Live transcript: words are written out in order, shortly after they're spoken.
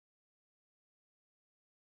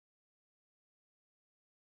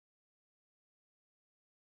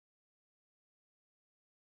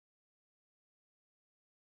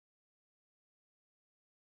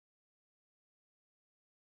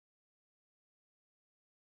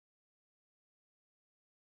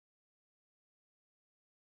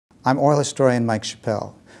I'm oral historian Mike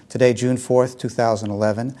Chappell. Today, June 4th,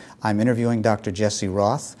 2011, I'm interviewing Dr. Jesse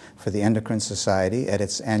Roth for the Endocrine Society at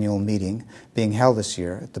its annual meeting being held this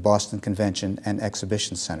year at the Boston Convention and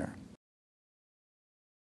Exhibition Center.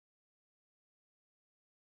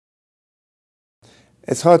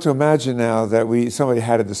 It's hard to imagine now that somebody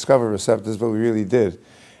had to discover receptors, but we really did.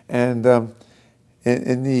 And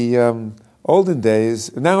in the olden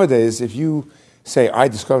days, nowadays, if you say, I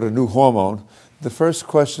discovered a new hormone, the first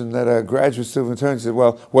question that a graduate student turns is,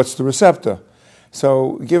 well, what's the receptor?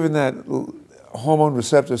 So given that hormone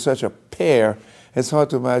receptor is such a pair, it's hard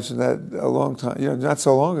to imagine that a long time, not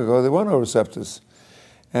so long ago, there were no receptors.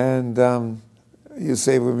 And you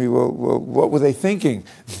say with me, well, what were they thinking?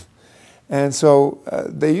 And so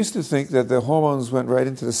they used to think that the hormones went right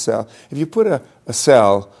into the cell. If you put a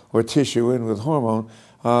cell or tissue in with hormone,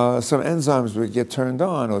 some enzymes would get turned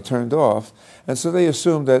on or turned off. And so they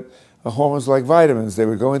assumed that hormones like vitamins, they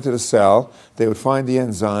would go into the cell, they would find the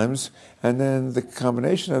enzymes, and then the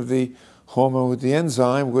combination of the hormone with the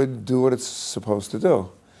enzyme would do what it's supposed to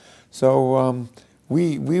do. So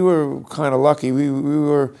we were kind of lucky. We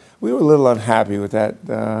were a little unhappy with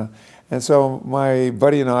that. And so my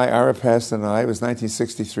buddy and I, Ira Past and I, it was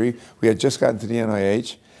 1963, we had just gotten to the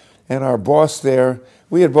NIH, and our boss there,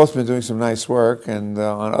 we had both been doing some nice work and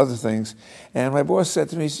on other things, and my boss said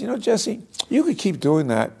to me, Jesse, you could keep doing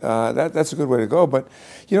that. That's a good way to go, but,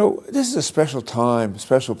 this is a special time,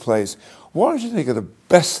 special place. Why don't you think of the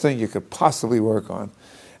best thing you could possibly work on?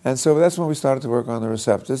 And so that's when we started to work on the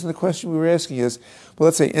receptors. And the question we were asking is, well,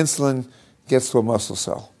 let's say insulin gets to a muscle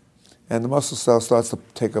cell, and the muscle cell starts to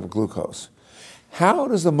take up glucose. How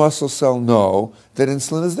does the muscle cell know that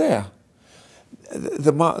insulin is there?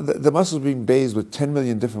 The muscle is being bathed with 10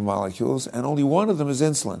 million different molecules, and only one of them is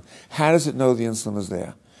insulin. How does it know the insulin is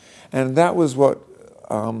there? And that was what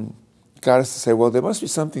got us to say, well, there must be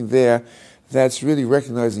something there that's really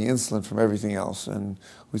recognizing insulin from everything else. And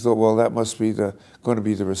we thought, well, that must be going to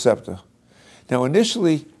be the receptor. Now,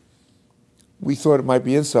 initially, we thought it might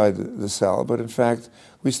be inside the cell, but in fact,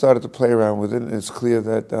 we started to play around with it, and it's clear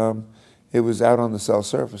that it was out on the cell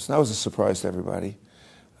surface. And that was a surprise to everybody.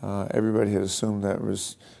 Everybody had assumed that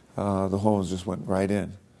the hormones just went right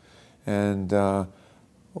in. And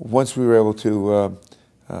once we were able to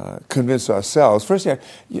convince ourselves, first thing,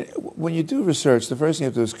 when you do research, the first thing you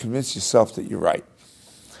have to do is convince yourself that you're right.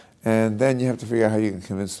 And then you have to figure out how you can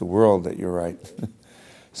convince the world that you're right.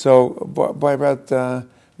 So by about,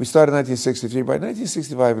 we started in 1963. By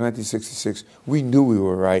 1965 and 1966, we knew we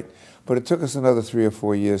were right. But it took us another 3 or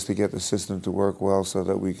 4 years to get the system to work well so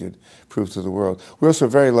that we could prove to the world. We're also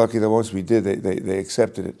very lucky that once we did, they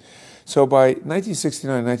accepted it. So by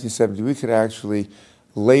 1969, 1970, we could actually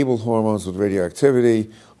label hormones with radioactivity.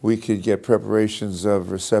 We could get preparations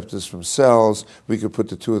of receptors from cells. We could put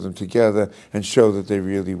the two of them together and show that they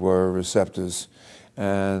really were receptors.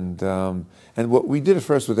 And what we did at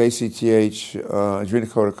first with ACTH,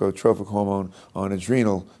 adrenocorticotropic hormone, on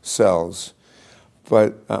adrenal cells.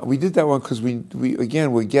 But we did that one because we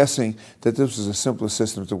again were guessing that this was a simpler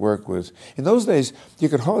system to work with. In those days, you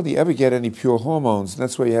could hardly ever get any pure hormones, and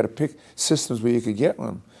that's why you had to pick systems where you could get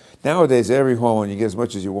them. Nowadays, every hormone you get as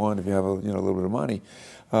much as you want if you have a little bit of money.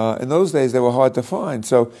 In those days, they were hard to find.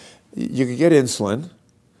 So you could get insulin,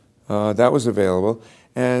 that was available,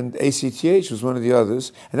 and ACTH was one of the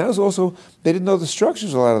others. And that was also, they didn't know the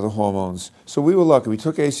structures of a lot of the hormones. So we were lucky. We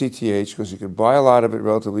took ACTH because you could buy a lot of it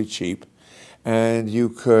relatively cheap. And you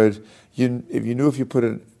could, if you put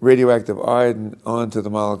a radioactive iodine onto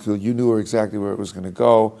the molecule, you knew exactly where it was going to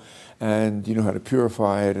go, and you knew how to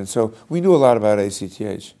purify it. And so we knew a lot about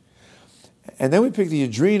ACTH. And then we picked the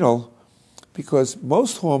adrenal because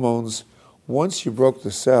most hormones, once you broke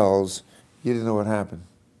the cells, you didn't know what happened.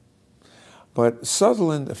 But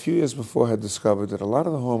Sutherland, a few years before, had discovered that a lot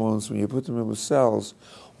of the hormones, when you put them in with cells,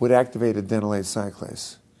 would activate adenylate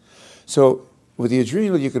cyclase. So with the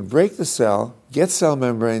adrenal, you could break the cell, get cell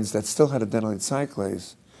membranes that still had adenylate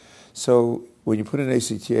cyclase. So when you put in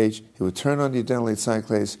ACTH, it would turn on the adenylate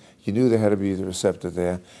cyclase. You knew there had to be the receptor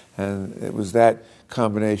there. And it was that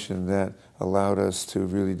combination that allowed us to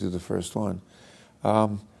really do the first one.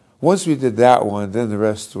 Once we did that one, then the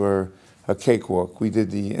rest were a cakewalk. We did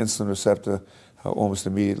the insulin receptor almost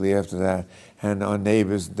immediately after that. And our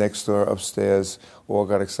neighbors next door, upstairs, all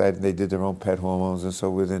got excited. They did their own pet hormones. And so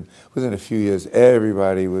within a few years,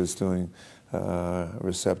 everybody was doing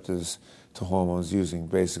receptors to hormones using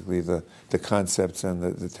basically the concepts and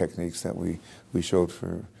the techniques that we showed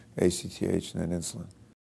for ACTH and then insulin.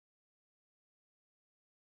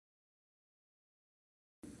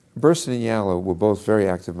 Burston and Yalow were both very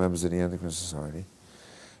active members of the Endocrine Society.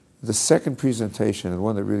 The second presentation, and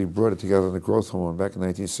one that really brought it together on the growth hormone back in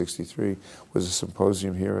 1963, was a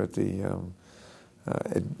symposium here at the,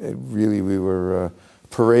 we were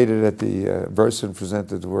paraded at the, Burson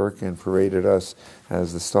presented the work and paraded us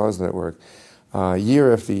as the stars of that work.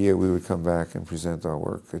 Year after year, we would come back and present our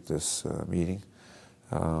work at this meeting.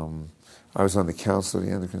 I was on the council of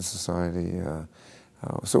the Endocrine Society.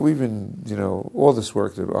 So we've been, all this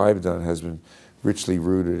work that I've done has been richly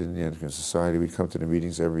rooted in the Endocrine Society. We come to the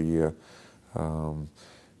meetings every year.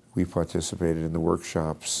 We participated in the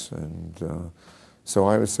workshops. And so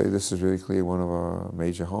I would say this is really clearly one of our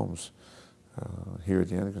major homes here at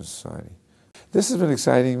the Endocrine Society. This has been an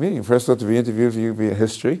exciting meeting. First of all, to be interviewed for you be a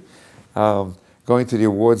history. Going to the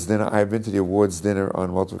awards dinner, I've been to the awards dinner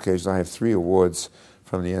on multiple occasions. I have 3 awards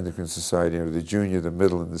from the Endocrine Society, the junior, the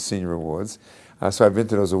middle, and the senior awards. So I've been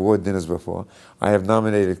to those award dinners before. I have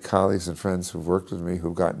nominated colleagues and friends who've worked with me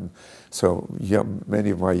who've gotten, many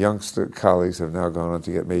of my youngster colleagues have now gone on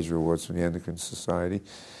to get major awards from the Endocrine Society.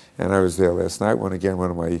 And I was there last night when, again, one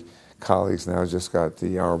of my colleagues now just got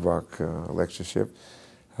the Auerbach lectureship.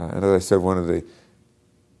 And as I said, one of the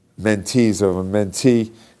mentees of a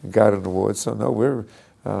mentee got an award. So no,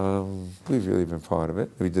 we've really been part of it.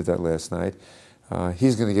 We did that last night.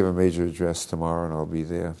 He's going to give a major address tomorrow, and I'll be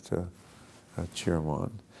there to cheer him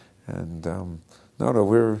on. And no,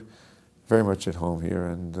 we're very much at home here,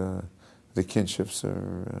 and the kinships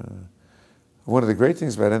are... one of the great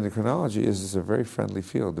things about endocrinology is it's a very friendly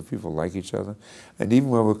field. The people like each other, and even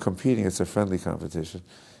when we're competing, it's a friendly competition.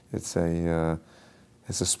 It's a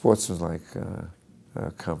sportsmanlike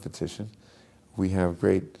competition. We have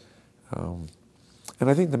great... and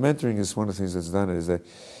I think the mentoring is one of the things that's done it, is that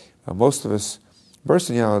most of us...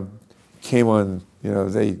 Burst and Yao came on,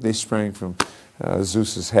 they sprang from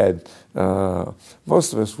Zeus's head.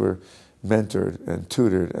 Most of us were mentored and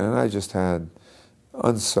tutored, and I just had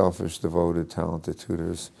unselfish, devoted, talented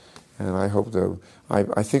tutors. And I hope that,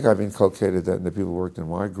 I think I've inculcated that in the people who worked in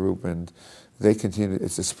my group, and they continue.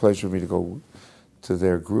 It's a pleasure for me to go to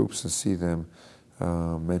their groups and see them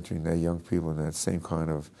mentoring their young people in that same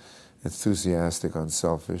kind of enthusiastic,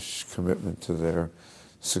 unselfish commitment to their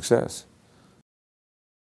success.